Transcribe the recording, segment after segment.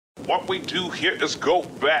What we do here is go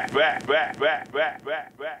back. Yeah,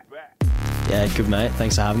 good mate.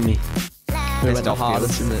 Thanks for having me. Who went the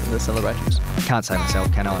hardest in the celebrations? Can't say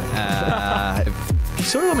myself, can I? You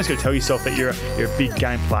sort of almost got to tell yourself that you're a big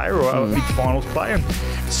game player or a big finals player. And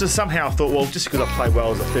so somehow I thought, well, just because I played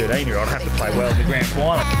well as a 13-year-old, I have to play well in the grand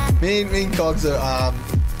final. Me and Cogs are a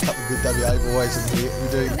couple of good WA boys, and we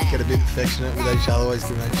do get a bit affectionate with each other, always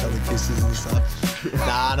giving each other kisses and stuff.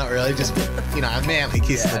 Nah, not really, just, a manly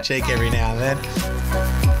kiss on the cheek every now and then.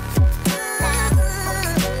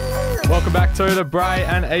 Welcome back to the Bray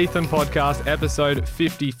and Ethan podcast, episode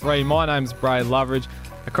 53. My name's Bray Loveridge.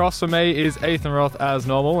 Across from me is Ethan Roth as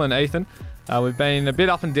normal. And Ethan, we've been a bit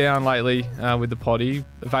up and down lately with the potty.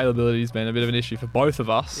 Availability has been a bit of an issue for both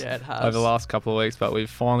of us over the last couple of weeks, but we've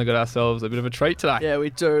finally got ourselves a bit of a treat today. Yeah,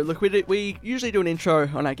 we do. Look, we usually do an intro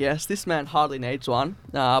on our guest. This man hardly needs one,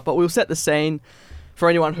 but we'll set the scene for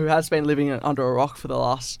anyone who has been living under a rock for the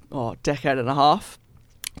last decade and a half.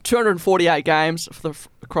 248 games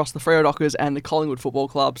across the Freo Dockers and the Collingwood football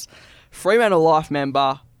clubs. Fremantle Life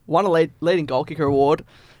member, won a leading goal kicker award,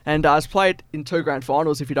 and has played in 2 grand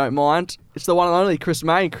finals, if you don't mind. It's the one and only Chris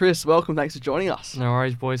Mayne. Chris, welcome. Thanks for joining us. No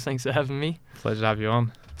worries, boys. Thanks for having me. Pleasure to have you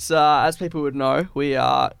on. So, as people would know, we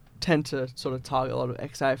tend to sort of target a lot of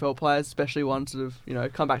ex-AFL players, especially ones that have,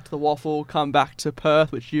 come back to the Waffle, come back to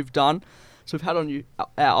Perth, which you've done. So we've had our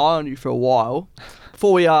eye on you for a while.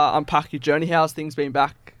 Before we unpack your journey, how's things been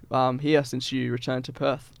back here since you returned to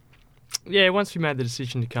Perth? Yeah, once we made the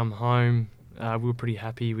decision to come home, we were pretty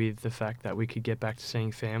happy with the fact that we could get back to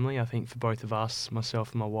seeing family. I think for both of us,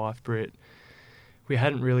 myself and my wife, Britt, we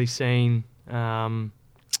hadn't really seen, our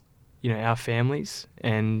families.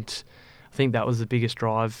 And I think that was the biggest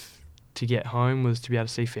drive to get home, was to be able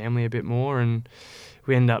to see family a bit more. And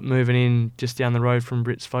we ended up moving in just down the road from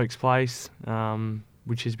Britt's folks' place,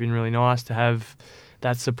 which has been really nice to have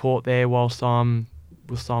that support there whilst I'm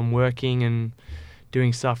working and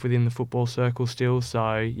doing stuff within the football circle still.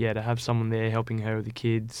 So, yeah, to have someone there helping her with the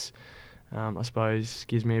kids, I suppose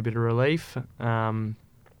gives me a bit of relief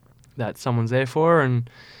that someone's there for her.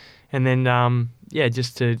 And then,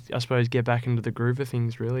 just to, I suppose, get back into the groove of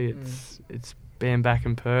things, really. It's being back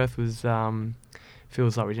in Perth was...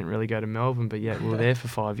 feels like we didn't really go to Melbourne, but yet we were there for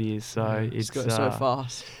 5 years. So it's goes so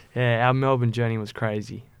fast. Yeah, our Melbourne journey was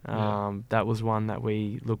crazy. That was one that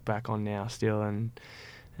we look back on now still, and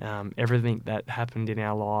everything that happened in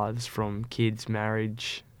our lives, from kids,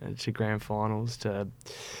 marriage, to grand finals, to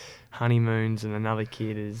honeymoons and another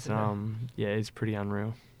kid, is pretty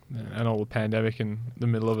unreal. Yeah, and all the pandemic in the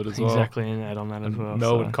middle of it as well. Exactly, and add on that as well.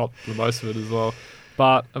 Melbourne copped the most of it as well.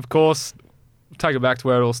 But, of course, take it back to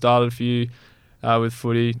where it all started for you. With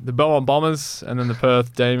footy, the Belmont Bombers and then the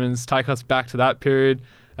Perth Demons. Take us back to that period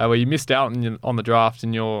where you missed out on the draft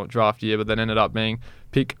in your draft year, but then ended up being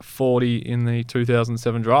pick 40 in the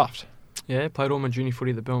 2007 draft. Yeah, played all my junior footy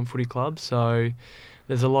at the Belmont Footy Club, so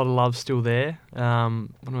there's a lot of love still there. One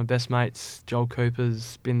of my best mates, Joel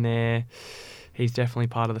Cooper's been there. He's definitely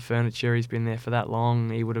part of the furniture. He's been there for that long.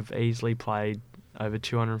 He would have easily played over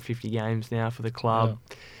 250 games now for the club.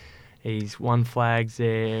 Yeah. He's won flags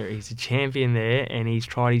there, he's a champion there, and he's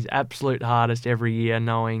tried his absolute hardest every year,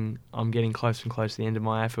 knowing I'm getting closer and closer to the end of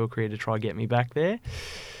my AFL career, to try to get me back there.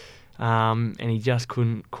 And he just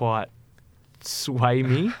couldn't quite sway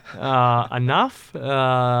me enough.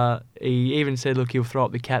 He even said, look, he'll throw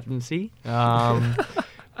up the captaincy.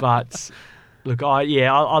 But, look,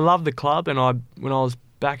 I love the club, and when I was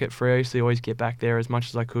back at Freo, I used to always get back there as much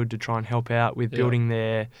as I could to try and help out with building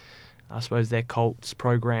their Colts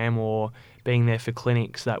program, or being there for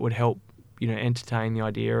clinics that would help, entertain the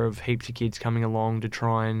idea of heaps of kids coming along to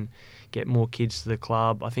try and get more kids to the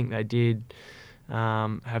club. I think they did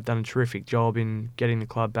have done a terrific job in getting the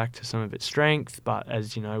club back to some of its strength, but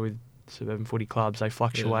as you know, with suburban footy clubs, they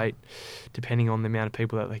fluctuate depending on the amount of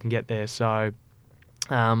people that they can get there. So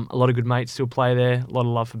a lot of good mates still play there, a lot of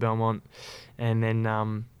love for Belmont. And then,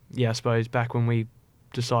 I suppose back when we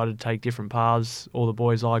decided to take different paths, all the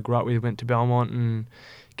boys I grew up with went to Belmont and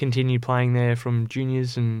continued playing there from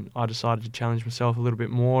juniors, and I decided to challenge myself a little bit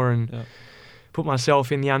more and put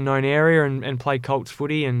myself in the unknown area and play Colts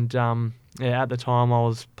footy. And at the time I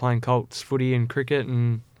was playing Colts footy and cricket,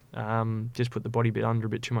 and just put the body under a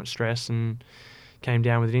bit too much stress and came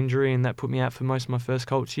down with an injury, and that put me out for most of my first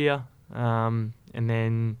Colts year. And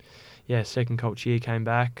then second Colts year, came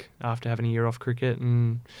back after having a year off cricket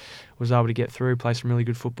and was able to get through, play some really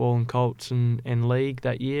good football in Colts and league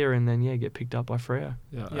that year, and then get picked up by Freo.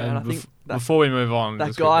 And I think before we move on,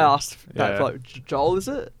 that guy asked that bloke, Joel, is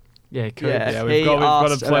it? Yeah, Coop. Yeah. We've He got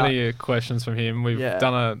asked plenty of questions from him. We've Yeah.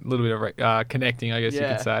 done a little bit of connecting, I guess you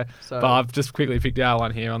Yeah. could say. So- But I've just quickly picked out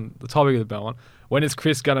one here on the topic of the Belmont. When is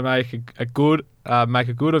Chris going to make a good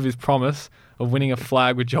of his promise of winning a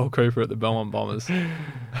flag with Joel Cooper at the Belmont Bombers?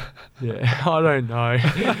 Yeah, I don't know.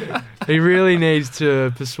 He really needs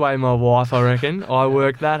to persuade my wife, I reckon. I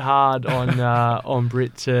worked that hard on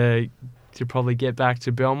Brit to probably get back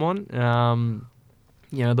to Belmont.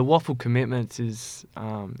 The waffle commitments is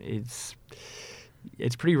it's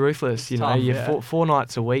pretty ruthless. It's You're tough, yeah. four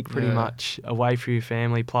nights a week pretty Yeah. much away from your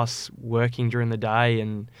family, plus working during the day,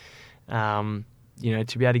 and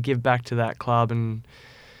to be able to give back to that club and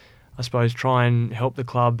I suppose try and help the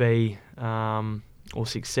club be or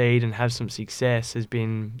succeed and have some success has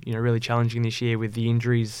been really challenging this year with the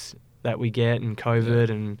injuries that we get and COVID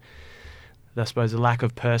and I suppose the lack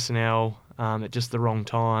of personnel at just the wrong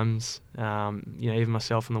times. Even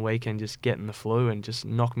myself on the weekend just getting the flu and just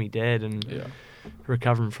knocked me dead and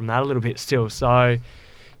recovering from that a little bit still. So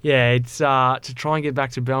yeah, it's to try and get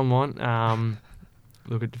back to Belmont.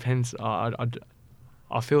 Look, it depends.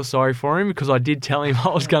 I feel sorry for him because I did tell him I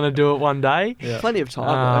was going to do it one day. Plenty of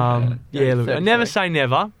time. Yeah, look, I never say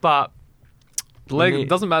never, but It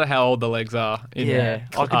doesn't matter how old the legs are. I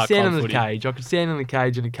could stand in the footy. cage. I could stand in the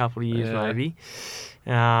cage in a couple of years maybe.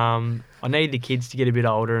 I need the kids to get a bit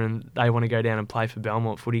older and they want to go down and play for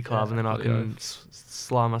Belmont Footy Club, and then I can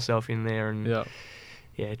slide myself in there and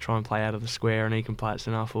try and play out of the square, and he can play at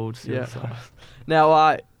St Alford still. Yeah. So.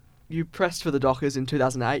 Now, you pressed for the Dockers in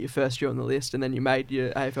 2008, your first year on the list, and then you made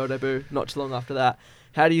your AFL debut not too long after that.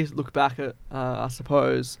 How do you look back at, I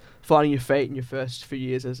suppose, finding your feet in your first few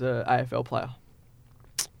years as an AFL player?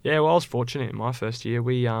 Yeah, well, I was fortunate in my first year.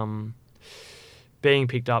 We being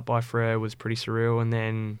picked up by Frere was pretty surreal, and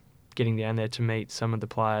then getting down there to meet some of the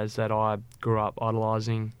players that I grew up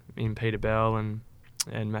idolising in Peter Bell and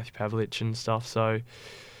Matthew Pavlich and stuff. So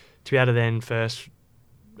to be able to then first,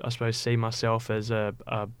 I suppose, see myself as a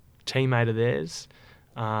teammate of theirs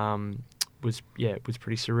was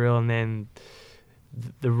pretty surreal. And then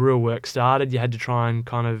the real work started. You had to try and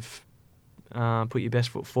kind of put your best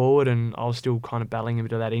foot forward, and I was still kind of battling a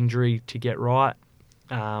bit of that injury to get right.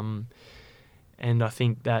 And I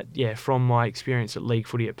think that, from my experience at League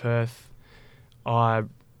Footy at Perth, I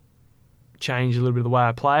changed a little bit of the way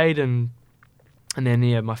I played, and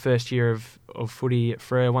then my first year of footy at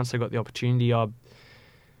Frere, once I got the opportunity, you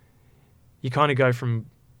kind of go from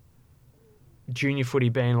junior footy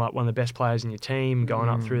being like one of the best players in your team, going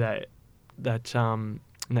up through that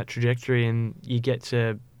trajectory, and you get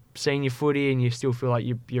to senior footy and you still feel like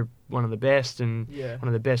you're one of the best and one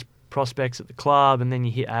of the best prospects at the club, and then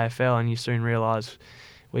you hit AFL and you soon realise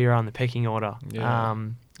where you're on the pecking order.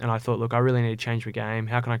 And I thought, look, I really need to change my game.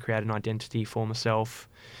 How can I create an identity for myself?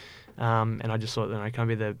 And I just thought that can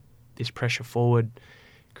I be this pressure forward,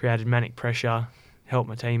 created manic pressure, help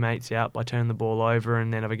my teammates out by turning the ball over,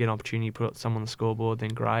 and then if I get an opportunity to put some on the scoreboard,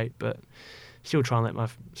 then great. But still try and let my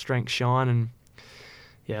strengths shine. And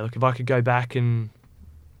look, if I could go back and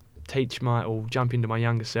jump into my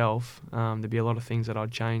younger self, there'd be a lot of things that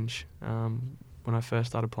I'd change when I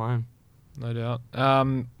first started playing. No doubt.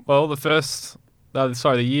 Well,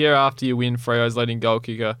 the year after you win Freo's leading goal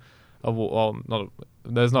kicker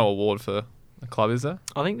there's no award for a club, is there?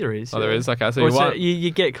 I think there is. Oh, there is? Okay, so Well, you won.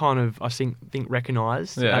 you get kind of, I think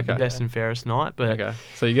recognised at the best and fairest night, but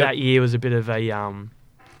So you get that year was a bit of a...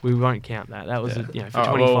 we won't count that. That was for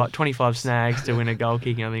All right, 25 snags to win a goal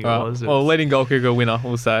kicking, I think it was. Well, leading goal kicker winner,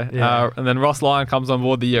 we'll say. Yeah. And then Ross Lyon comes on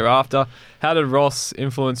board the year after. How did Ross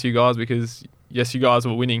influence you guys? Because, yes, you guys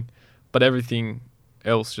were winning, but everything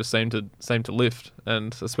else just seemed to lift,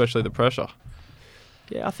 and especially the pressure.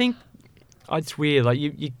 Yeah, I think it's weird. Like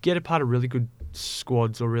you get a part of really good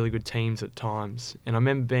squads or really good teams at times. And I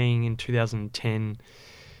remember being in 2010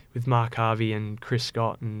 with Mark Harvey and Chris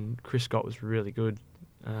Scott, and Chris Scott was really good.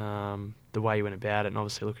 The way he went about it, and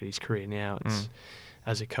obviously look at his career now. It's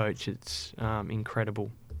as a coach, it's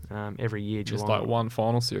incredible. Every year, Just Geelong, like one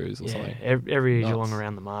final series or something. every year Nuts. Geelong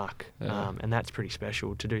around the mark, Yeah. and that's pretty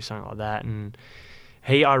special to do something like that. And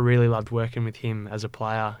I really loved working with him as a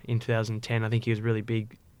player in 2010. I think he was a really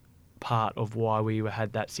big part of why we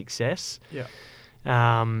had that success. Yeah.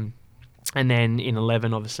 And then in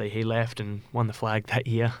 11, obviously he left and won the flag that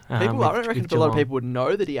year. I don't reckon with a lot of Geelong. people would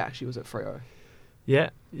know that he actually was at Freo. Yeah.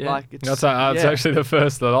 Like it's That's actually the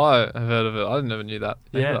first that I have heard of it. I never knew that.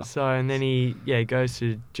 Yeah, either. so and then he goes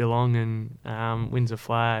to Geelong and wins a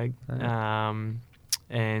flag, and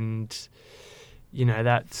that's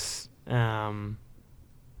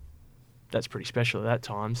pretty special at that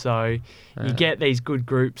time. So you get these good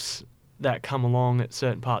groups that come along at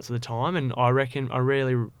certain parts of the time, and I reckon I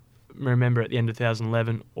really remember at the end of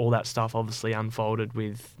 2011, all that stuff obviously unfolded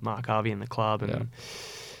with Mark Harvey and the club, and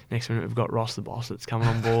next minute we've got Ross the Boss that's coming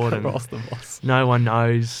on board, and Ross the Boss. No one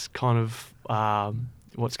knows kind of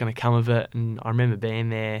what's going to come of it. And I remember being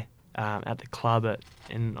there at the club,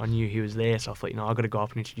 and I knew he was there, so I thought, I've got to go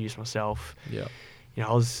up and introduce myself. Yeah.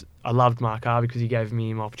 I loved Mark Harvey because he gave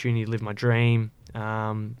me my opportunity to live my dream.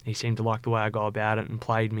 He seemed to like the way I go about it and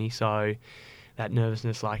played me, so that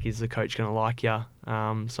nervousness, like, is the coach going to like you?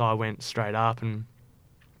 So I went straight up, and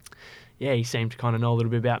he seemed to kind of know a little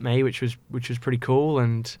bit about me, which was pretty cool,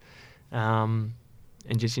 and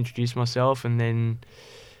just introduced myself. And then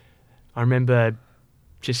I remember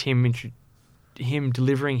just him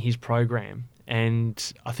delivering his program,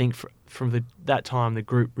 and I think from that time the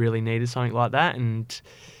group really needed something like that, and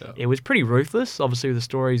it was pretty ruthless. Obviously, with the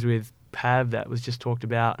stories with Pav that was just talked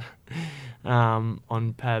about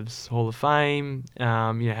on Pav's Hall of Fame,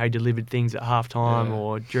 how he delivered things at halftime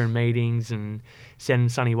or during meetings, and sending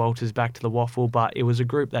Sonny Walters back to the waffle. But it was a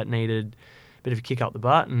group that needed a bit of a kick up the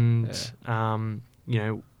butt, and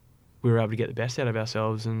we were able to get the best out of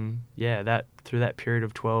ourselves. And that through that period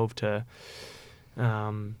of 12 to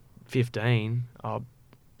 15,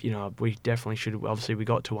 we definitely should have. Obviously, we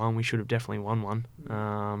got to one. We should have definitely won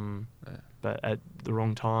one. But at the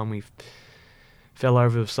wrong time, we fell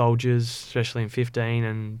over the Soldiers, especially in 15,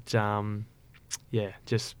 and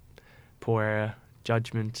just poor error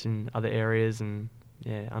judgment in other areas, and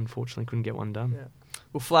unfortunately couldn't get one done. Yeah.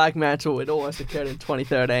 Well, Flag Mantle, it almost occurred in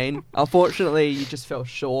 2013. Unfortunately, you just fell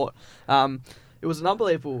short. It was an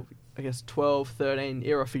unbelievable, 12, 13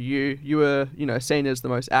 era for you. You were, seen as the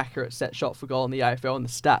most accurate set shot for goal in the AFL, and the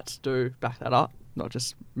stats do back that up, not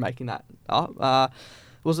just making that up.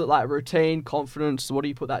 Was it like routine, confidence? What do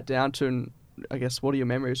you put that down to? And what are your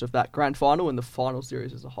memories of that grand final and the final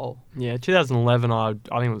series as a whole? Yeah, 2011, I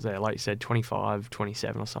think it was there, like you said, 25,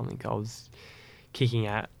 27 or something. I was kicking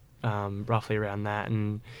at roughly around that,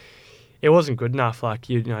 and it wasn't good enough. Like,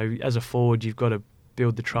 as a forward, you've got to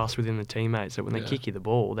build the trust within the teammates that when they kick you the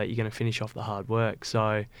ball, that you're going to finish off the hard work.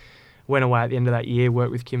 So went away at the end of that year,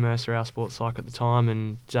 worked with Kim Mercer, our sports psych at the time,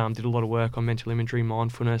 and did a lot of work on mental imagery,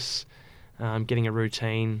 mindfulness, getting a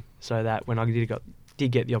routine, so that when I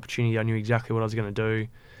did get the opportunity, I knew exactly what I was going to do,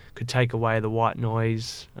 could take away the white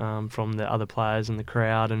noise from the other players and the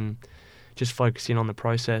crowd, and just focus in on the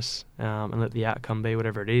process and let the outcome be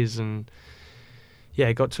whatever it is. And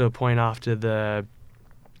it got to a point after the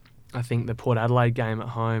Port Adelaide game at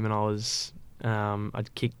home, and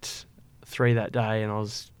I'd kicked 3 that day, and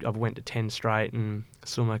I went to 10 straight, and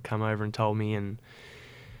Summer come over and told me, and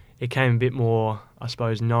it came a bit more, I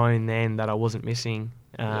suppose, known then that I wasn't missing.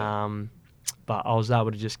 But I was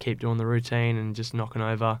able to just keep doing the routine and just knocking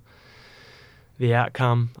over the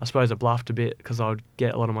outcome. I suppose I bluffed a bit because I would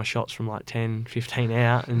get a lot of my shots from like 10, 15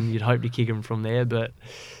 out, and you'd hope to kick them from there. But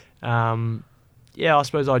I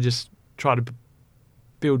suppose I just try to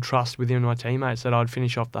build trust within my teammates that I'd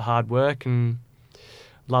finish off the hard work, and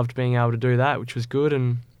loved being able to do that, which was good.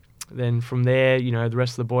 And then from there, the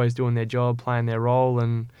rest of the boys doing their job, playing their role,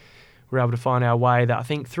 and we were able to find our way. That I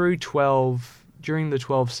think through 12, during the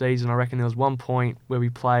 12 season, I reckon there was one point where we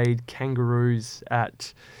played Kangaroos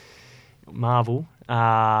at Marvel,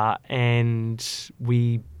 and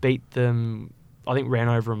we beat them. I think ran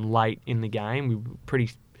over them late in the game. We were pretty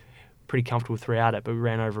comfortable throughout it, but we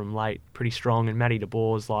ran over them late, pretty strong. And Matty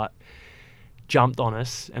DeBoer's jumped on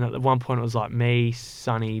us, and at one point it was like me,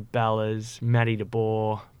 Sonny, Ballas, Matty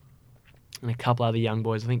DeBoer, and a couple other young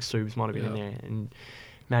boys. I think Subs might have been in there, and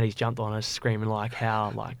Matty's jumped on us, screaming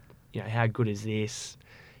how good is this?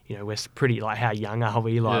 We're pretty, how young are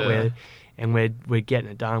we? We're getting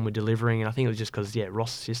it done, we're delivering. And I think it was just because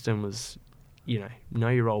Ross' system was, know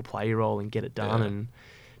your role, play your role, and get it done, and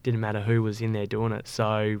didn't matter who was in there doing it.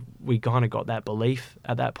 So we kind of got that belief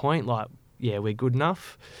at that point, we're good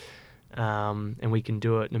enough, and we can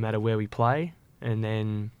do it no matter where we play. And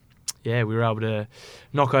then, we were able to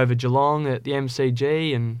knock over Geelong at the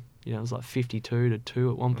MCG, and it was like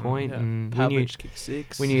 52-2 at one point, and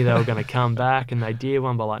we knew they were going to come back, and they did,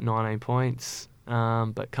 won by 19 points,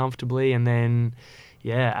 but comfortably. And then,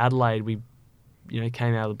 Adelaide, we,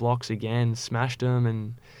 came out of the blocks again, smashed them,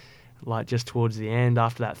 and just towards the end,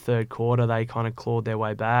 after that third quarter, they kind of clawed their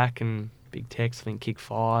way back, and Big Tex, I think, kicked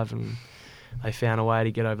 5, and they found a way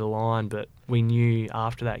to get over the line. But we knew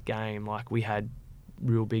after that game, we had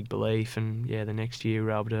real big belief, and the next year we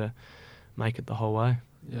were able to make it the whole way.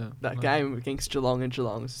 That game against Geelong and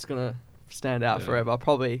Geelong is going to stand out forever.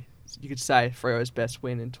 Probably, you could say, Freo's best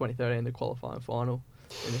win in 2013, the qualifying final.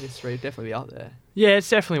 in the history. Definitely be up there. Yeah, it's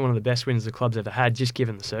definitely one of the best wins the club's ever had, just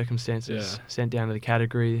given the circumstances. Yeah. Sent down to the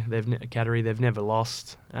category, they've never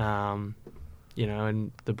lost. You know,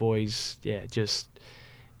 and the boys,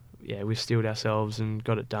 we've steeled ourselves and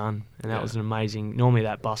got it done. And that was an amazing. Normally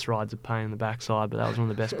that bus ride's a pain in the backside, but that was one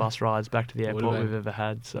of the best bus rides back to the airport we've ever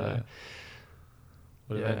had. So.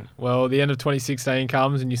 Yeah. Well, the end of 2016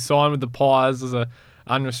 comes and you sign with the Pies as a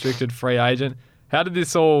unrestricted free agent. How did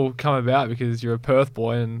this all come about? Because you're a Perth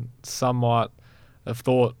boy, and some might have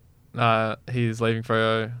thought he's leaving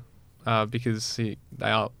Freo because they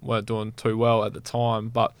weren't doing too well at the time.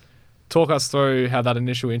 But talk us through how that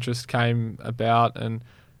initial interest came about and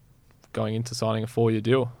going into signing a 4-year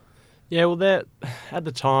deal. Yeah, well, at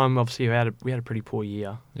the time, obviously, we had a pretty poor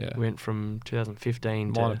year. Yeah. We went from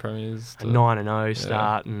 2015 minor to premiers a 9-0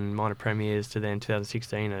 start and minor premiers to then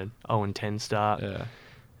 2016 a 0-10 start. Yeah.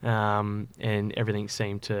 And everything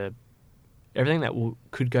that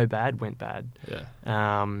could go bad went bad. Yeah.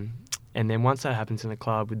 And then once that happens in the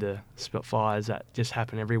club with the Spitfires, that just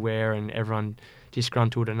happened everywhere, and everyone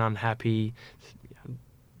disgruntled and unhappy.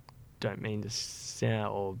 Don't mean to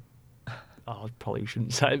sound I probably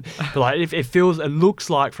shouldn't say, but like it looks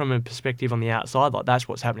like from a perspective on the outside, like that's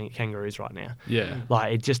what's happening at Kangaroos right now. Yeah.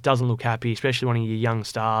 Like it just doesn't look happy, especially one of your young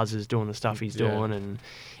stars is doing the stuff he's doing, and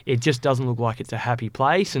it just doesn't look like it's a happy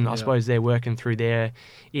place. And I suppose they're working through their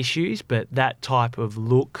issues, but that type of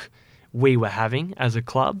look we were having as a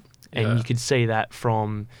club, and you could see that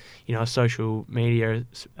from, you know, a social media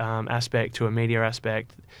aspect to a media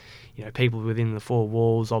aspect. You know, people within the four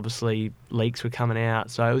walls, obviously leaks were coming out.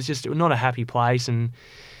 So it was not a happy place, and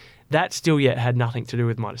that still yet had nothing to do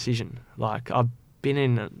with my decision. Like, I've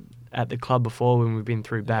been at the club before when we've been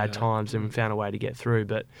through bad times and found a way to get through.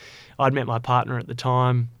 But I'd met my partner at the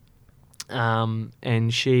time, and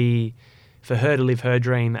for her to live her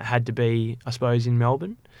dream, it had to be, I suppose, in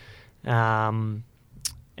Melbourne.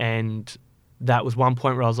 And that was one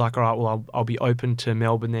point where I was like, all right, well, I'll be open to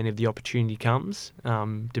Melbourne then if the opportunity comes,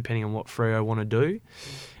 depending on what Freo want to do.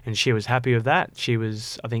 And she was happy with that.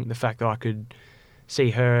 I think the fact that I could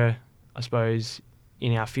see her, I suppose,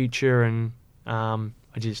 in our future, and I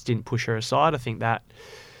just didn't push her aside. I think that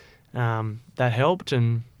that helped.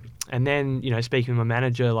 And then, you know, speaking with my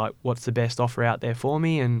manager, like, what's the best offer out there for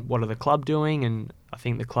me and what are the club doing? And I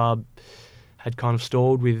think the club had kind of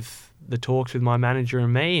stalled with the talks with my manager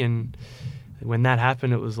and me, and when that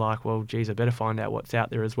happened, it was like, well, geez, I better find out what's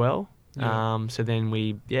out there as well. Yeah. So then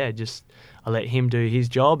I let him do his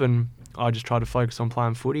job, and I just tried to focus on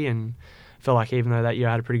playing footy, and felt like even though that year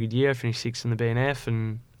I had a pretty good year, I finished 6th in the BNF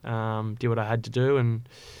and did what I had to do. And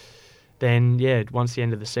then, once the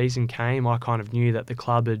end of the season came, I kind of knew that the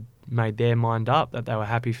club had made their mind up, that they were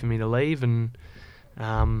happy for me to leave. And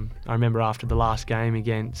I remember after the last game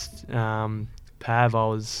against Pav,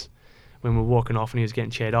 when we were walking off and he was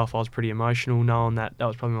getting cheered off, I was pretty emotional, knowing that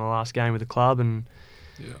was probably my last game with the club, and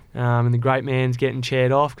the great man's getting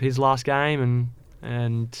cheered off his last game,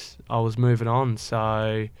 and I was moving on.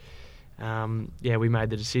 So we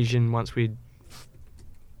made the decision once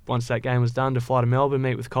that game was done to fly to Melbourne,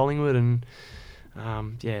 meet with Collingwood, and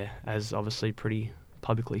as obviously pretty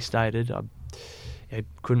publicly stated, I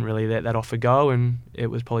couldn't really let that offer go, and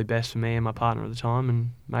it was probably best for me and my partner at the time,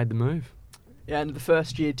 and made the move. Yeah, and the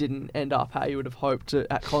first year didn't end up how you would have hoped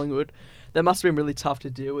at Collingwood. That must have been really tough to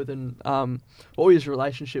deal with. And what was your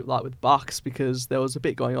relationship like with Bucks? Because there was a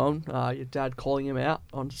bit going on. Your dad calling him out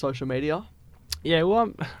on social media. Yeah,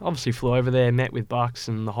 well, I obviously flew over there, met with Bucks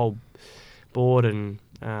and the whole board and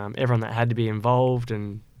everyone that had to be involved,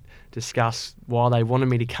 and discuss why they wanted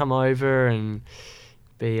me to come over and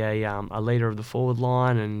be a leader of the forward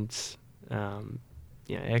line, and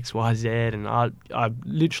X, Y, Z, and I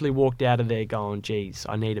literally walked out of there going, geez,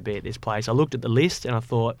 I need to be at this place. I looked at the list and I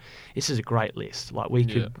thought, this is a great list. Like, we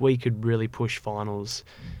could really push finals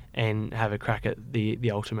and have a crack at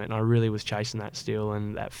the ultimate. And I really was chasing that still,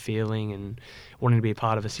 and that feeling, and wanting to be a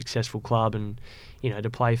part of a successful club, and, you know, to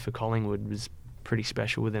play for Collingwood was pretty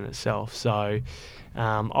special within itself. So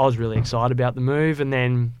I was really excited about the move, and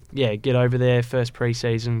then, get over there, first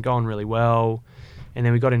pre-season, going really well. And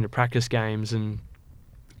then we got into practice games, and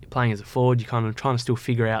playing as a forward, you're kind of trying to still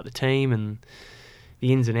figure out the team and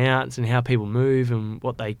the ins and outs and how people move and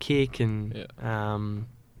what they kick. And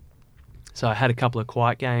so I had a couple of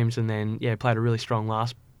quiet games, and then played a really strong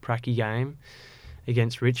last pracky game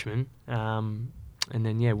against Richmond, and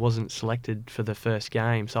then wasn't selected for the first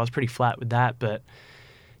game. So I was pretty flat with that, but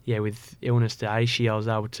with illness to Aishi, I was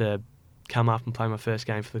able to come up and play my first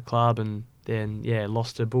game for the club, and then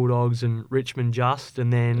lost to Bulldogs and Richmond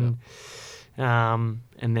and then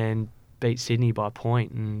and then beat Sydney by a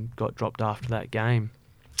point and got dropped after that game.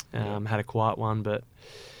 Had a quiet one, but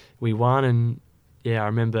we won. And yeah, I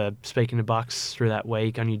remember speaking to Bucks through that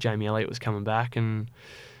week. I knew Jamie Elliott was coming back, and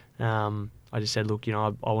I just said, look, I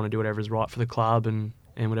want to do whatever's right for the club and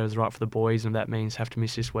whatever's right for the boys, and if that means have to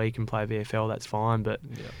miss this week and play VFL, that's fine. But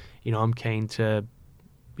I'm keen to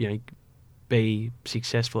be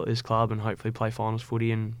successful at this club and hopefully play finals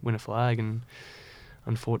footy and win a flag. And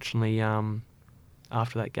unfortunately,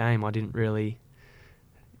 after that game, I didn't really,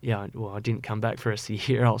 I didn't come back for the rest of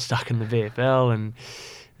the year. I was stuck in the VFL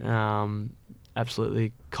and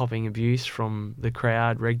absolutely copying abuse from the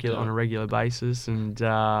crowd on a regular basis, and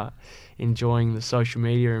enjoying the social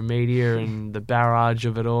media and the barrage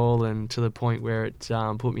of it all, and to the point where it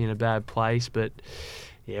put me in a bad place. But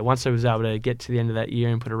yeah, once I was able to get to the end of that year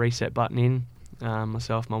and put a reset button in,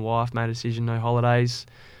 myself, my wife made a decision, no holidays,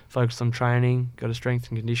 focused on training, got a strength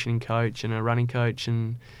and conditioning coach and a running coach,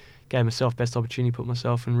 and gave myself best opportunity, put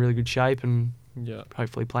myself in really good shape, and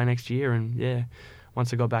hopefully play next year. And yeah,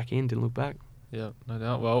 once I got back in, didn't look back. Yeah, no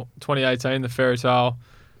doubt. Well, 2018, the fairy tale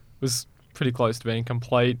was pretty close to being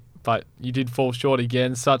complete, but you did fall short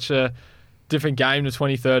again. Such a different game to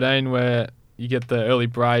 2013, where you get the early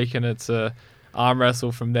break and it's a arm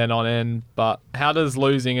wrestle from then on in. But how does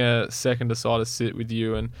losing a second decider sit with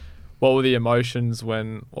you, and what are the emotions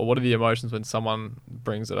when someone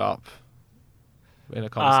brings it up in a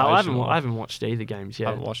conversation? I haven't watched either games yet.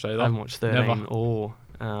 I haven't watched either. I haven't watched 13 Never. or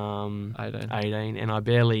 18, and I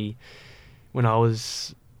barely. When I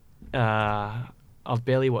was, I've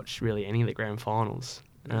barely watched really any of the grand finals.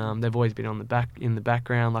 They've always been in the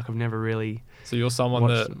background. Like I've never really. So you're someone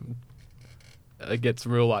that gets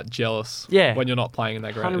real jealous. When you're not playing in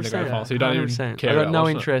the grand final. So you don't even care. I got no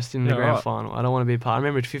interest in the grand final. I don't want to be a part. I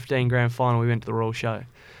remember at 15 grand final we went to the Royal Show.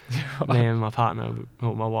 Me and my partner,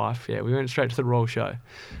 or my wife, we went straight to the Royal Show.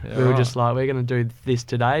 Yeah, we were just like, we're going to do this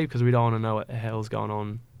today because we don't want to know what the hell's going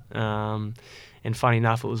on. And funny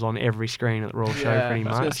enough, it was on every screen at the Royal Show pretty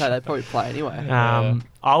much. I was going to say they'd probably play anyway.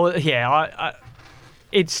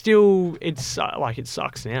 It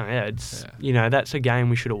sucks now. Yeah, that's a game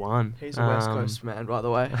we should have won. He's a West Coast man, by the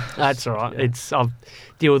way. That's all right. I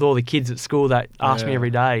deal with all the kids at school that ask me every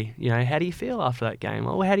day, how do you feel after that game?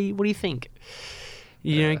 Well, what do you think?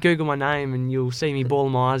 Google my name and you'll see me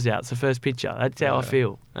bawling my eyes out. It's the first picture. That's how I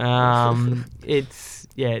feel.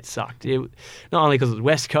 It sucked. Not only because it was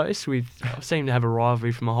West Coast, we seemed to have a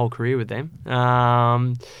rivalry for my whole career with them.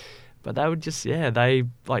 But they would just, they,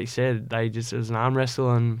 like you said, it was an arm wrestle,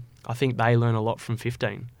 and I think they learned a lot from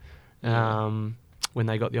 15. When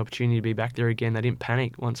they got the opportunity to be back there again, they didn't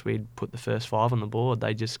panic once we'd put the first 5 on the board.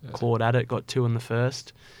 They just clawed at it, got 2 in the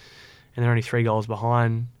first, and they're only 3 goals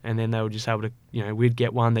behind, and then they were just able to, we'd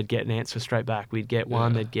get one, they'd get an answer straight back. We'd get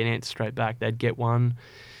one, they'd get an answer straight back. They'd get one,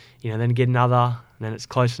 then get another, and then it's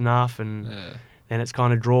close enough, and then it's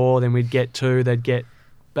kind of draw. Then we'd get 2, they'd get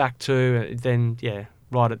back 2, then,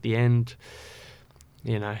 right at the end,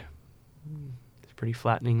 it's pretty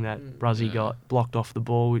flattening that Bruzzy got blocked off the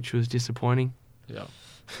ball, which was disappointing. Yeah.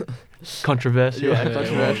 Controversial.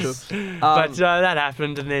 Controversial. But that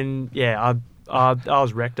happened, and then, I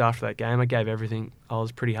was wrecked after that game. I gave everything. I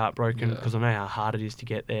was pretty heartbroken because I know how hard it is to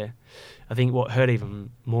get there. I think what hurt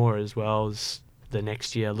even more as well is the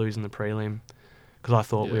next year losing the prelim, because I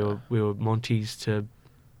thought we were Monty's to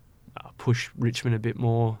push Richmond a bit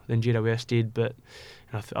more than GWS did, but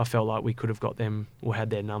I felt like we could have got them or had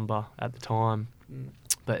their number at the time,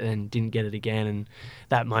 but then didn't get it again. And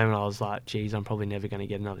that moment I was like, geez, I'm probably never going to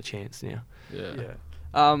get another chance now.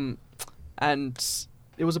 And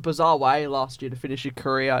it was a bizarre way last year to finish your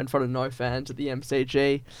career in front of no fans at the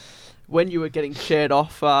MCG. When you were getting cheered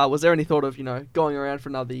off, was there any thought of, going around for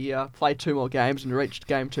another year, play 2 more games and reach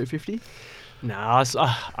game 250? No,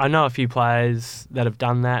 I know a few players that have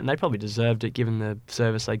done that, and they probably deserved it given the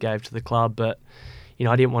service they gave to the club. But,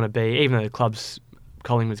 I didn't want to be, even though the club's,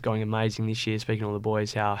 Collingwood's going amazing this year, speaking to all the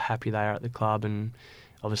boys, how happy they are at the club, and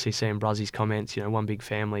obviously seeing Bruzzy's comments, one big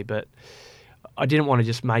family. But I didn't want to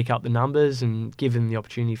just make up the numbers and give them the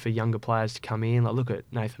opportunity for younger players to come in. Like, look at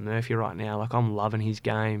Nathan Murphy right now. Like, I'm loving his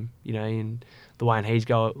game, and the way he's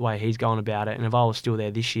going about it. And if I was still there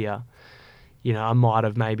this year, I might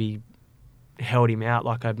have maybe held him out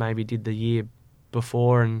like I maybe did the year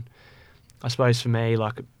before. And I suppose for me,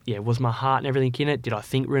 was my heart and everything in it? Did I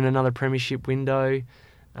think we're in another premiership window?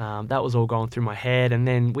 That was all going through my head. And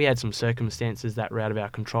then we had some circumstances that were out of our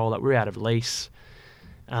control, that we were out of lease.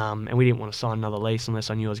 And we didn't want to sign another lease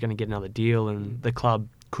unless I knew I was going to get another deal. And the club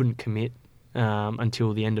couldn't commit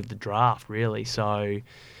until the end of the draft, really. So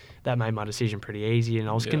that made my decision pretty easy, and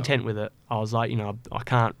I was content with it. I was like, I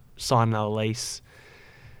can't sign another lease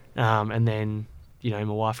and then my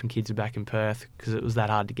wife and kids are back in Perth because it was that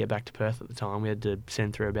hard to get back to Perth at the time. We had to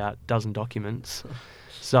send through about a dozen documents.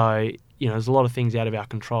 So, there's a lot of things out of our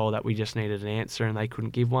control that we just needed an answer and they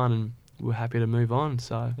couldn't give one, and we were happy to move on.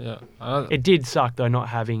 So it did suck, though, not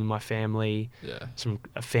having my family, some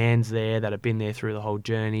fans there that have been there through the whole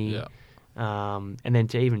journey. And then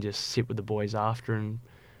to even just sit with the boys after and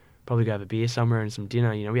probably go have a beer somewhere and some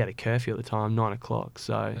dinner. We had a curfew at the time, 9 o'clock.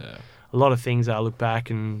 So a lot of things I look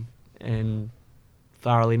back and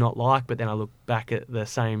thoroughly not like, but then I look back at the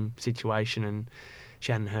same situation and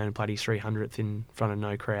Shannon Hearn played his 300th in front of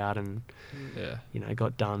no crowd and,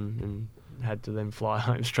 got done and had to then fly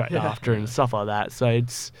home straight after and stuff like that. So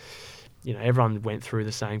it's, everyone went through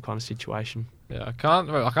the same kind of situation. Yeah, I can't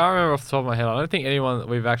remember off the top of my head. I don't think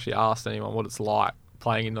we've actually asked anyone what it's like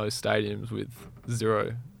playing in those stadiums with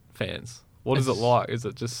 0 fans. What is it like? Is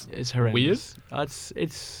it just it's horrendous. Weird?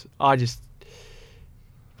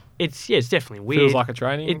 It's definitely weird. Feels like a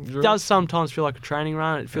training. It does sometimes feel like a training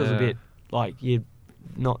run. It feels a bit like you're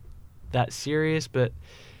not that serious, but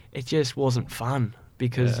it just wasn't fun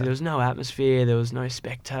because there was no atmosphere, there was no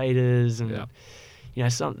spectators, and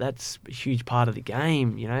that's a huge part of the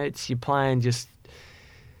game. It's you're playing just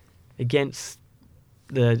against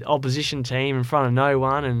the opposition team in front of no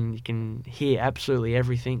one, and you can hear absolutely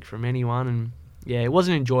everything from anyone. And it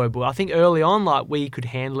wasn't enjoyable. I think early on, we could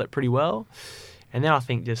handle it pretty well, and then I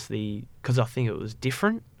think because I think it was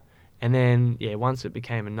different. And then, once it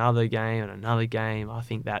became another game, I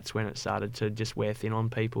think that's when it started to just wear thin on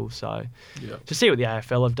people. So to see what the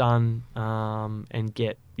AFL have done and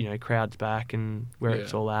get, crowds back and where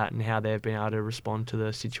it's all at and how they've been able to respond to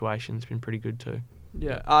the situation has been pretty good too.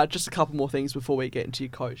 Yeah, just a couple more things before we get into your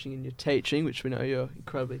coaching and your teaching, which we know you're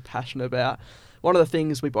incredibly passionate about. One of the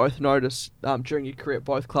things we both noticed during your career at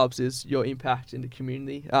both clubs is your impact in the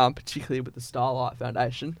community, particularly with the Starlight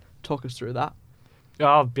Foundation. Talk us through that.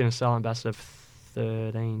 I've been a Starlight ambassador for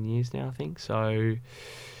 13 years now, I think. So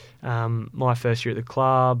my first year at the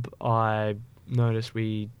club, I noticed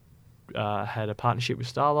we had a partnership with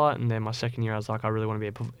Starlight, and then my second year I was like, I really want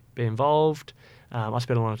to be involved. I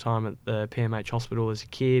spent a lot of time at the PMH hospital as a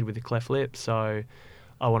kid with a cleft lip, so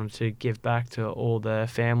I wanted to give back to all the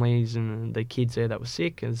families and the kids there that were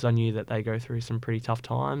sick, as I knew that they go through some pretty tough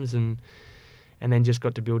times, and then just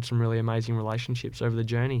got to build some really amazing relationships over the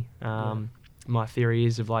journey. My theory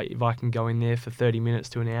is if I can go in there for 30 minutes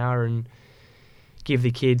to an hour and give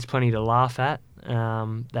the kids plenty to laugh at,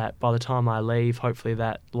 that by the time I leave, hopefully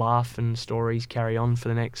that laugh and stories carry on for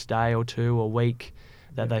the next day or two or week,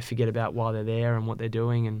 that they forget about why they're there and what they're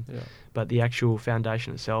doing. But the actual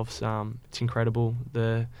foundation itself, it's incredible.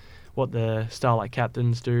 What the Starlight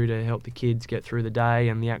captains do to help the kids get through the day,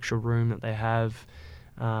 and the actual room that they have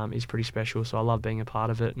is pretty special. So I love being a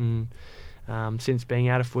part of it. And since being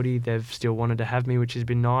out of footy, they've still wanted to have me, which has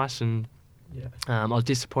been nice. And I was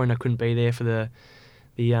disappointed I couldn't be there for the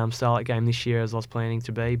Starlight game this year as I was planning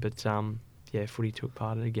to be. But footy took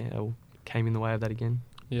part of it again, or came in the way of that again.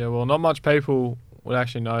 Yeah, well, not much people would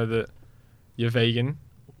actually know that you're vegan.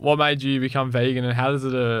 What made you become vegan, and how does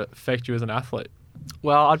it affect you as an athlete?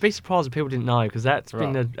 Well, I'd be surprised if people didn't know, because that's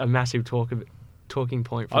been a massive talking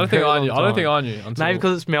point for I don't think I knew. Maybe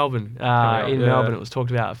because it's Melbourne. Melbourne, it was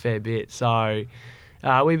talked about a fair bit. So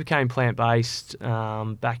we became plant-based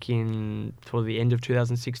back in toward the end of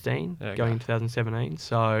 2016, going into 2017.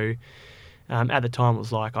 So at the time, it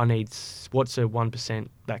was like, what's a 1%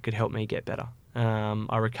 that could help me get better?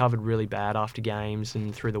 I recovered really bad after games,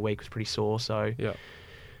 and through the week was pretty sore. So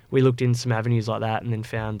we looked in some avenues like that, and then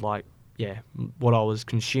found what I was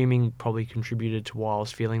consuming probably contributed to why I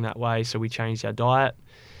was feeling that way. So we changed our diet,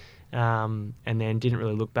 and then didn't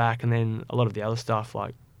really look back. And then a lot of the other stuff,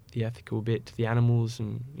 like the ethical bit to the animals,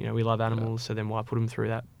 and we love animals, so then why put them through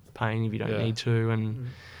that pain if you don't need to? And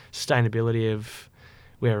sustainability of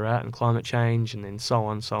where we're at, and climate change, and then so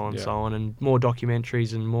on, and more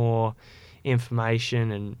documentaries and more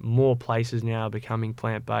information, and more places now becoming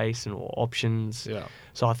plant-based and more options.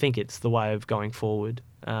 So I think it's the way of going forward,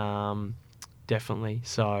 definitely.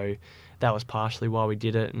 So that was partially why we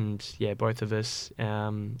did it, and both of us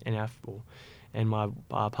and my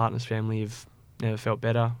partner's family have never felt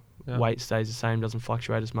better. Weight stays the same, doesn't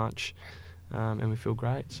fluctuate as much, and we feel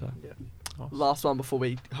great. So awesome. Last one before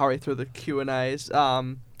we hurry through the Q&As.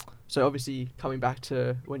 So obviously coming back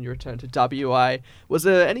to when you returned to WA, was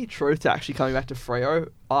there any truth to actually coming back to Freo,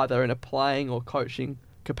 either in a playing or coaching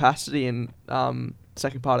capacity? And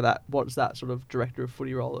second part of that, what does that sort of director of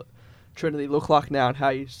footy role at Trinity look like now, and how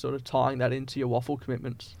are you sort of tying that into your waffle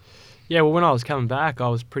commitments? Yeah, well, when I was coming back, I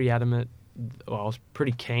was pretty adamant I was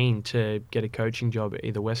pretty keen to get a coaching job at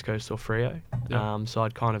either West Coast or Freo. Yeah. So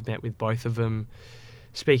I'd kind of met with both of them,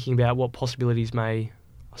 speaking about what possibilities may,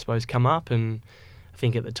 I suppose, come up. And I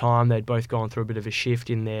think at the time they'd both gone through a bit of a shift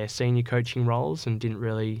in their senior coaching roles and didn't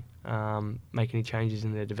really make any changes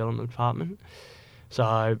in their development department.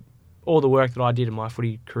 So all the work that I did in my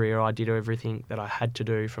footy career, I did everything that I had to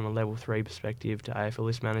do from a level 3 perspective to AFL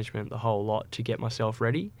list management, the whole lot, to get myself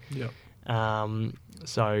ready. Yep.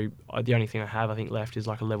 So the only thing I think left is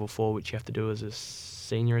like a level 4, which you have to do as a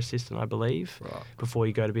senior assistant, I believe, Right. before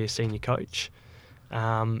you go to be a senior coach.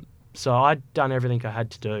 So I'd done everything I had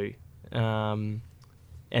to do. And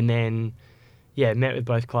then, met with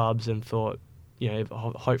both clubs and thought,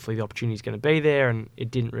 hopefully the opportunity is going to be there, and it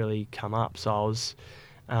didn't really come up. So I was,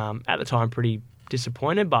 at the time, pretty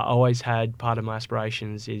disappointed, but I always had part of my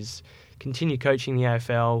aspirations is continue coaching the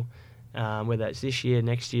AFL, whether it's this year,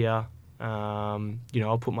 next year.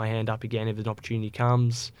 I'll put my hand up again if an opportunity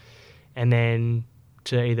comes, and then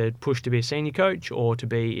to either push to be a senior coach or to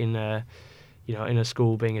be in a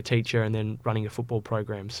school being a teacher and then running a football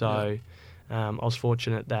program. So I was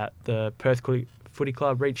fortunate that the Perth Footy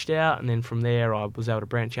Club reached out, and then from there I was able to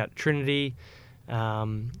branch out to Trinity.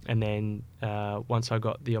 And then once I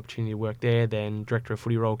got the opportunity to work there, then Director of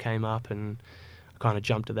Footy role came up, and I kind of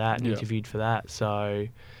jumped to that and interviewed for that. So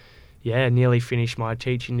nearly finished my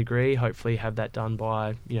teaching degree. Hopefully have that done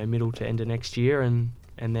by middle to end of next year, and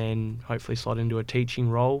then hopefully slot into a teaching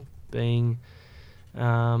role, being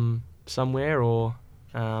somewhere, or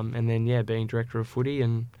and then being Director of Footy,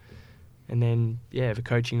 and then if a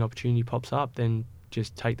coaching opportunity pops up, then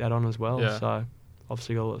just take that on as well. Yeah. So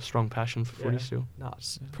obviously got a lot strong passion for footy still. No,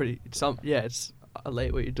 it's pretty. It's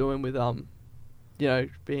elite what you're doing with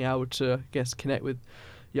being able to, I guess, connect with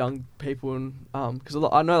young people, and because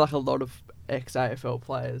I know like a lot of ex-AFL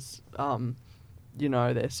players,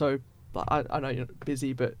 they're so. I know you're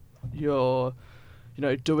busy, but you're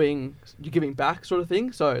giving back sort of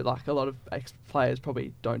thing. So like a lot of ex-players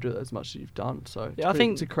probably don't do that as much as you've done. So I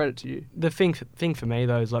think it's a credit to you. The thing for me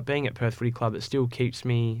though is like being at Perth Footy Club, it still keeps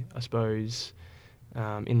me, I suppose,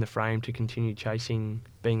 in the frame to continue chasing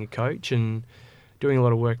being a coach, and doing a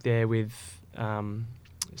lot of work there with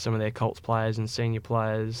some of their Colts players and senior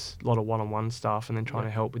players, a lot of one-on-one stuff, and then trying to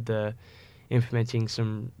help with the implementing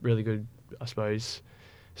some really good, I suppose,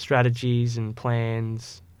 strategies and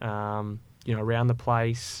plans, around the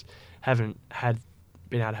place. Haven't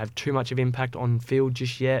been able to have too much of impact on field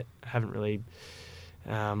just yet. Haven't really.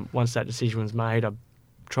 Once that decision was made, I'm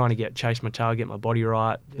trying to chase my tail, get my body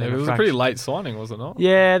right. Yeah, it was a pretty late signing, was it not?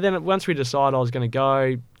 Yeah. Then once we decided I was going to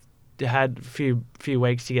go, had a few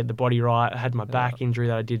weeks to get the body right. I had my back injury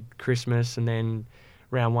that I did Christmas, and then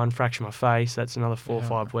round 1 fracture my face. That's another 4 or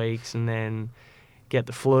 5 weeks, and then get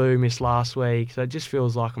the flu, missed last week. So it just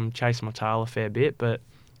feels like I'm chasing my tail a fair bit. But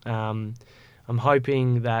I'm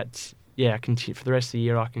hoping that for the rest of the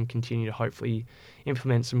year I can continue to hopefully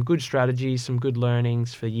implement some good strategies, some good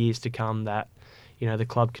learnings for years to come that the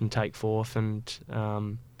club can take forth and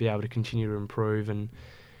be able to continue to improve. And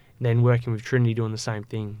then working with Trinity, doing the same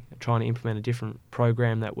thing, trying to implement a different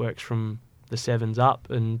program that works from the 7s up.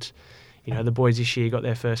 And, the boys this year got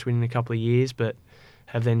their first win in a couple of years, but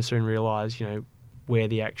have then soon realised, where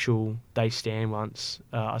they stand once,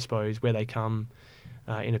 I suppose, where they come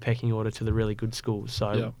in a pecking order to the really good schools. So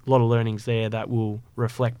a lot of learnings there that will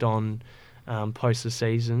reflect on post the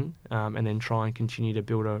season, and then try and continue to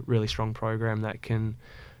build a really strong program that can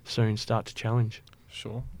soon start to challenge.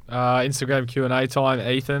 Sure. Instagram Q&A time,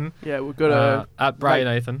 Ethan. Yeah, we've got at Bray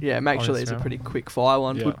and Ethan. Yeah, make sure there's a pretty quick fire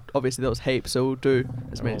one. Yeah. Obviously, there was heaps, so we'll do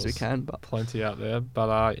as many as we can. But plenty out there.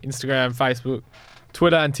 But Instagram, Facebook,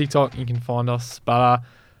 Twitter, and TikTok, you can find us. But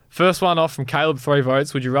first one off from Caleb, 3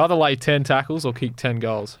 votes. Would you rather lay 10 tackles or kick 10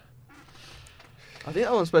 goals? I think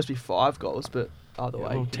that one's supposed to be 5 goals, but either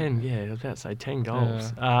way. Well, 10. Yeah, I was about to say 10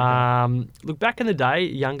 goals. Yeah. Look, back in the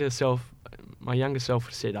day, my younger self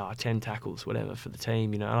would have said, 10 tackles, whatever, for the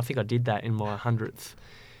team, And I think I did that in my 100th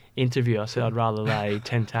interview. I said I'd rather lay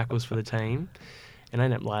 10 tackles for the team. And I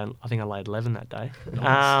ended up I think I laid 11 that day.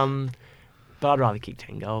 Nice. But I'd rather kick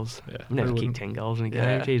 10 goals. Yeah, I've never kicked 10 goals in a game.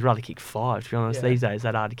 Yeah. I'd rather kick 5, to be honest. Yeah. These days,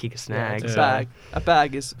 that hard to kick a snag. Yeah, a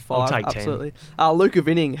bag is 5, I'll take 10. absolutely. Luca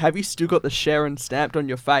Vinning, have you still got the Sharon stamped on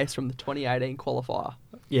your face from the 2018 qualifier?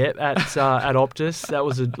 Yeah, at Optus. That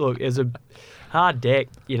was it was a hard deck.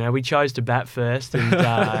 We chose to bat first,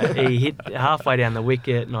 and he hit halfway down the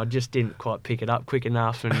wicket, and I just didn't quite pick it up quick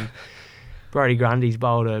enough, and Brodie Grundy's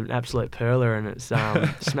bowled an absolute perler, and it's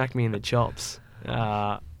smacked me in the chops.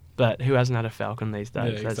 But who hasn't had a Falcon these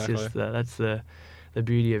days? Yeah, exactly. That's the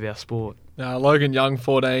beauty of our sport. Logan Young,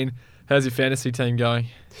 14. How's your fantasy team going?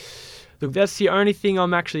 Look, that's the only thing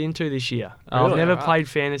I'm actually into this year. I've Really? never Alright. played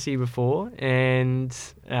fantasy before, and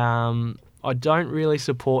I don't really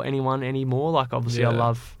support anyone anymore. Like, obviously, I Yeah.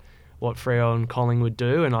 love what Freo and Collingwood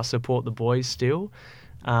do, and I support the boys still.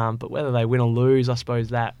 But whether they win or lose, I suppose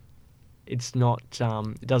that it's not.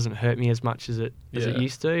 It doesn't hurt me as much as it Yeah.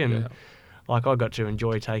 used to, and Yeah. like I got to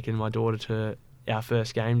enjoy taking my daughter to our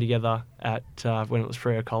first game together at when it was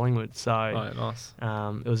Freo Collingwood. So. Oh, nice.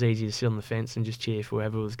 It was easy to sit on the fence and just cheer for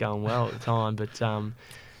whoever was going well at the time, but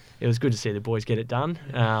it was good to see the boys get it done.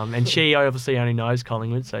 And she obviously only knows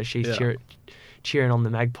Collingwood, so she's Yeah. cheering on the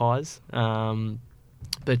Magpies.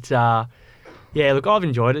 Yeah, look, I've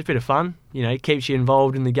enjoyed it. It's a bit of fun. You know, it keeps you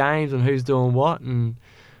involved in the games and who's doing what. And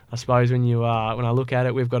I suppose when I look at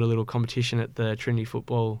it, we've got a little competition at the Trinity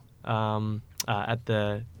football at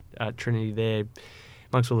Trinity there,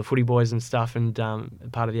 amongst all the footy boys and stuff, and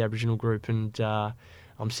part of the Aboriginal group, and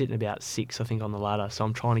I'm sitting about 6, I think, on the ladder, so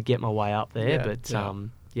I'm trying to get my way up there, Yeah, but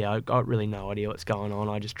yeah. I got really no idea what's going on.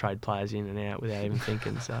 I just trade players in and out without even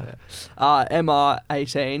thinking. So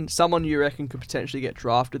MR18, someone you reckon could potentially get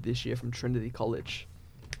drafted this year from Trinity College?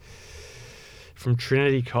 from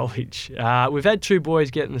Trinity College, we've had 2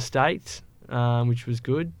 boys get in the States, which was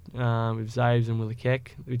good, with Zaves and Willakek,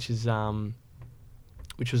 which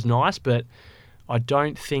was nice, but I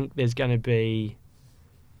don't think there's going to be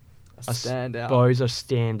A standout. a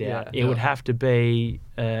standout. Yeah. It would have to be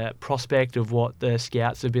a prospect of what the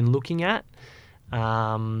scouts have been looking at.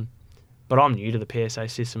 But I'm new to the PSA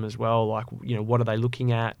system as well. Like, you know, what are they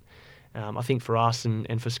looking at? I think for us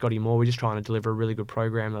and for Scotty Moore, we're just trying to deliver a really good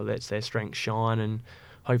program that lets their strengths shine, and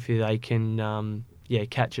hopefully they can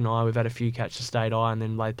catch an eye. We've had a few catch the state eye, and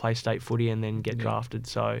then they play state footy and then get drafted.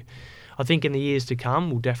 So I think in the years to come,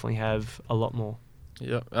 we'll definitely have a lot more.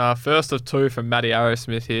 Yep. First of 2 from Matty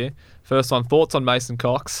Arrowsmith here. First one, thoughts on Mason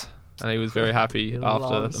Cox? And he was very happy He after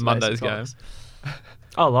loves the Monday's Mason game. Cox.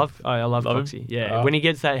 I love Love him? Coxie. Yeah, Ah. when he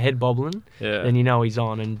gets that head bobbling, Yeah. then you know he's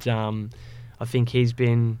on. And I think he's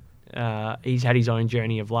had his own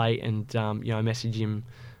journey of late. And I messaged him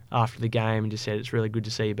after the game and just said it's really good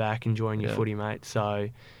to see you back, enjoying your Yeah. footy, mate. So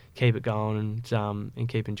keep it going and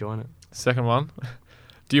keep enjoying it. Second one.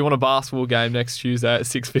 Do you want a basketball game next Tuesday at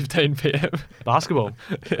 6:15 p.m? Basketball.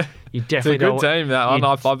 You It's definitely a good don't. team, that one. you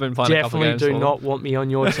I've been playing a couple Definitely games do for not want me on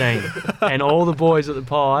your team. And all the boys at the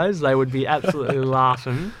Pies, they would be absolutely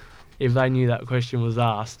laughing if they knew that question was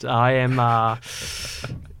asked. I am, I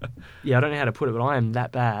don't know how to put it, but I am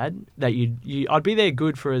that bad that I'd be there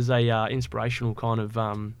good for as a inspirational kind of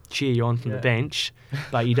cheer you on from the bench,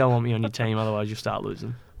 but you don't want me on your team, otherwise you'll start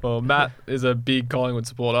losing. Well, Matt is a big Collingwood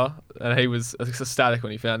supporter, and he was ecstatic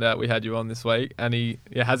when he found out we had you on this week. And he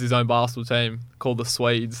has his own basketball team called the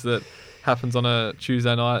Swedes that happens on a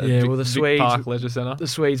Tuesday night Yeah, at well, the Vic Swedes- Park Leisure Centre. The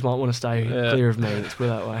Swedes might want to stay clear of me, let's put it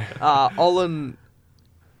that way. Olin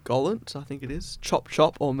Gollant, I think it is. Chop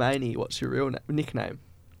Chop or Maney, what's your real nickname?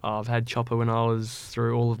 I've had Chopper when I was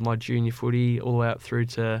through all of my junior footy, all the way up through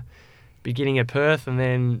to beginning at Perth, and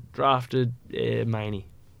then drafted Maney.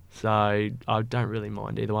 So I don't really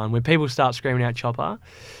mind either one. When people start screaming out Chopper,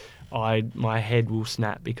 my head will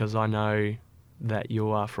snap because I know that you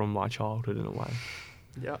are from my childhood in a way.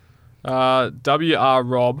 Yeah. WR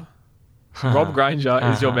Rob Granger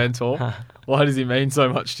is your mentor. Why does he mean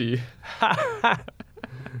so much to you?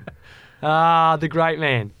 The great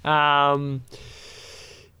man.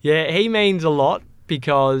 He means a lot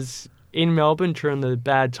because in Melbourne during the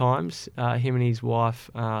bad times, him and his wife,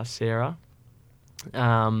 Sarah,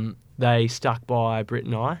 they stuck by Britt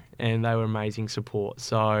and I, and they were amazing support.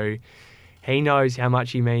 So he knows how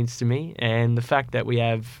much he means to me, and the fact that we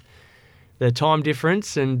have the time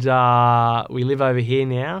difference and we live over here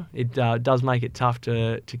now, it does make it tough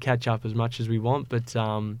to catch up as much as we want, but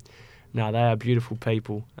no, they are beautiful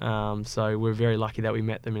people. So we're very lucky that we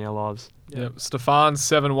met them in our lives. Yep. Stefan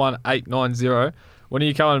 71890. When are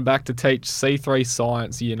you coming back to teach C3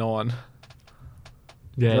 Science Year 9?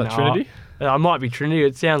 Yeah, Is that Trinity? I might be Trinity.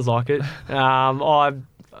 It sounds like it.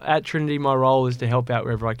 At Trinity, my role is to help out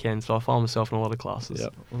wherever I can, so I find myself in a lot of classes.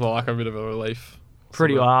 Yep. Well, like a bit of a relief.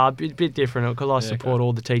 Pretty a bit different because I Yeah, support okay.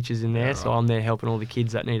 all the teachers in there, Yeah, so right. I'm there helping all the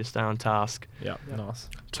kids that need to stay on task. Yeah, nice.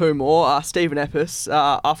 2 more. Stephen Epis,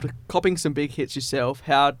 after copping some big hits yourself,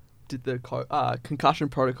 how did the concussion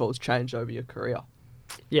protocols change over your career?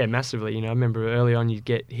 Yeah, massively. I remember early on you'd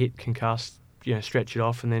get hit, concussed, stretch it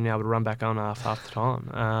off, and then able to run back on half the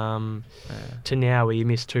time. To now where you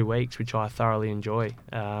miss 2 weeks, which I thoroughly enjoy.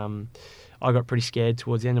 I got pretty scared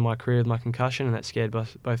towards the end of my career with my concussion, and that scared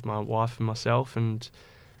both my wife and myself. And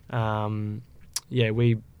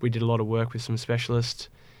we did a lot of work with some specialists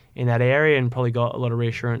in that area, and probably got a lot of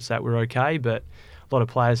reassurance that we're okay. But lot of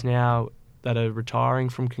players now that are retiring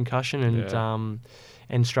from concussion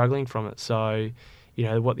and struggling from it. So, you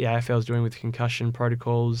know, what the AFL is doing with concussion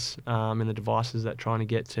protocols and the devices that trying to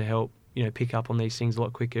get to help, you know, pick up on these things a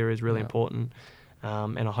lot quicker is really important.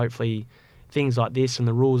 And hopefully things like this and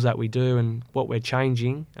the rules that we do and what we're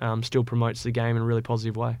changing still promotes the game in a really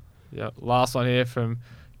positive way. Yeah. Last one here from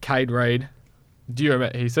Cade Reid. Do you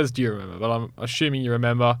remember? He says, "Do you remember?" But I'm assuming you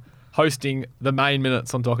remember hosting the main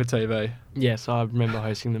minutes on Docker TV. Yes, I remember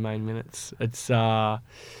hosting the main minutes. It's some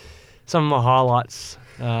of my highlights.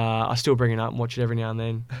 I still bring it up and watch it every now and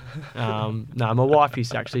then. No, my wife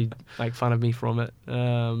used to actually make fun of me from it.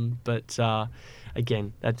 But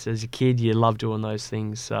again, that's as a kid, you love doing those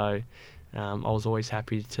things. So I was always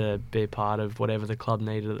happy to be a part of whatever the club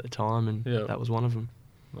needed at the time, and that was one of them.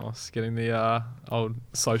 Nice, getting the old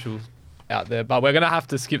socials out there. But we're going to have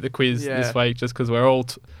to skip the quiz this week just because we're all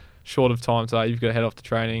short of time today. You've got to head off to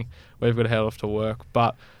training. We've got to head off to work.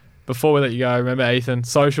 But before we let you go, remember, Ethan,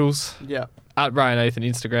 socials. Yeah. At Bray and Ethan,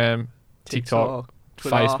 Instagram, TikTok,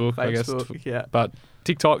 Twitter, Facebook, I guess. Yeah. But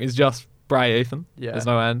TikTok is just Bray Ethan. Yeah. There's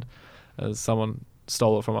no and, as someone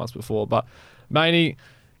stole it from us before. But mainly,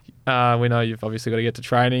 we know you've obviously got to get to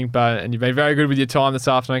training, and you've been very good with your time this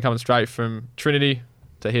afternoon, coming straight from Trinity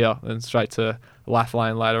to here and straight to Lath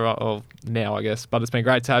Lane later, or now, I guess. But it's been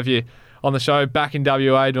great to have you on the show, back in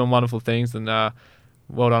WA, doing wonderful things, and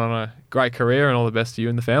well done on a great career, and all the best to you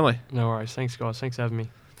and the family. No worries. Thanks, guys. Thanks for having me.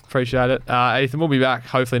 Appreciate it. Ethan, we'll be back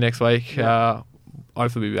hopefully next week.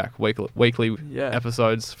 Hopefully we'll be back weekly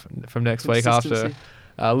episodes from next week after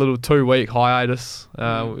a little 2-week hiatus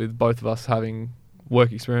with both of us having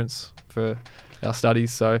work experience for our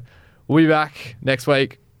studies. So we'll be back next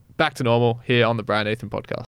week, back to normal here on the Bray and Ethan podcast.